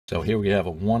So here we have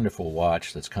a wonderful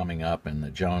watch that's coming up in the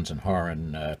Jones and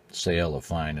Horan sale of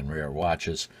fine and rare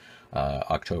watches,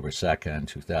 October 2nd,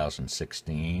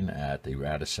 2016 at the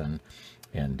Radisson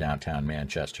in downtown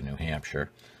Manchester, New Hampshire.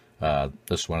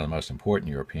 This is one of the most important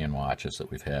European watches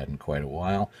that we've had in quite a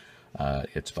while.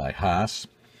 It's by Haas.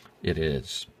 It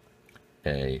is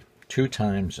a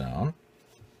 2-time zone,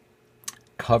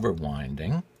 cover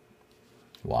winding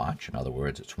watch. In other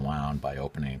words, it's wound by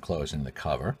opening and closing the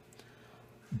cover.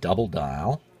 Double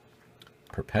dial,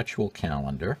 perpetual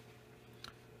calendar,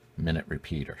 minute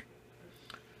repeater.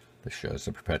 This shows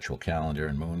the perpetual calendar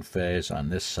and moon phase on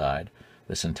this side.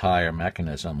 This entire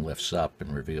mechanism lifts up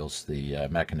and reveals the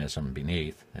mechanism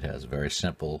beneath. It has a very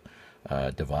simple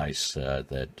device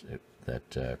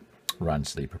that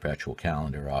runs the perpetual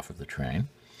calendar off of the train.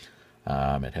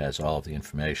 It has all of the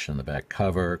information on the back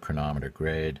cover, chronometer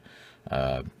grade,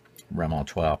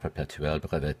 remontoir perpetuel,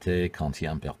 breveté,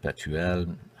 quantième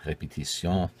perpetuel,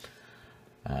 répétition,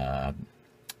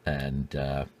 and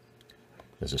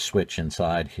there's a switch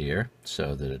inside here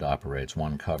so that it operates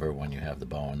one cover when you have the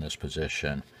bow in this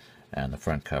position and the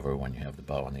front cover when you have the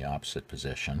bow in the opposite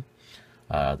position.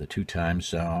 The 2-time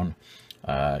zone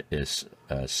is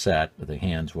set. The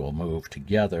hands will move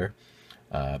together,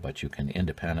 but you can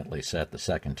independently set the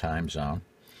 2nd time zone.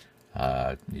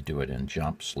 You do it in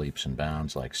jumps, leaps, and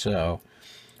bounds like so.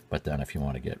 But then if you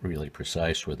want to get really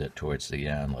precise with it towards the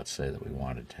end, let's say that we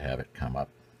wanted to have it come up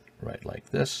right like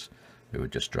this, we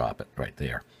would just drop it right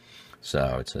there.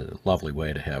 So it's a lovely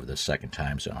way to have the 2nd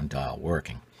time zone dial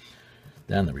working.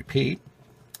 Then the repeat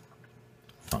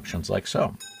functions like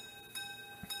so.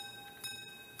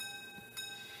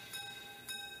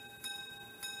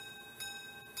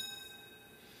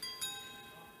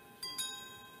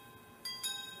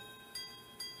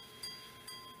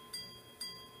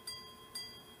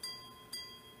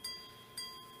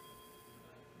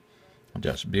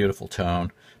 Just beautiful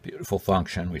tone, beautiful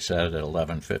function. We set it at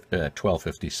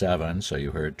 12:57, so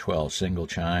you heard 12 single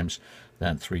chimes,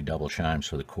 then 3 double chimes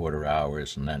for the quarter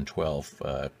hours, and then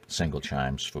 12 single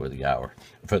chimes for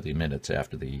the minutes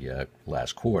after the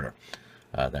last quarter.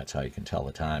 That's how you can tell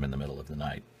the time in the middle of the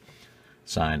night.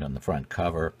 Signed on the front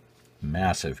cover,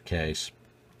 massive case,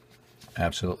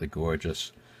 absolutely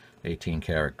gorgeous,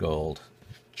 18-karat gold,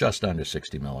 just under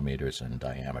 60 millimeters in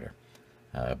diameter.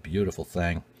 Beautiful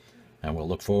thing. And we'll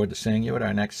look forward to seeing you at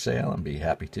our next sale and be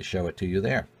happy to show it to you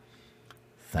there.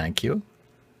 Thank you,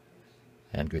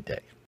 and good day.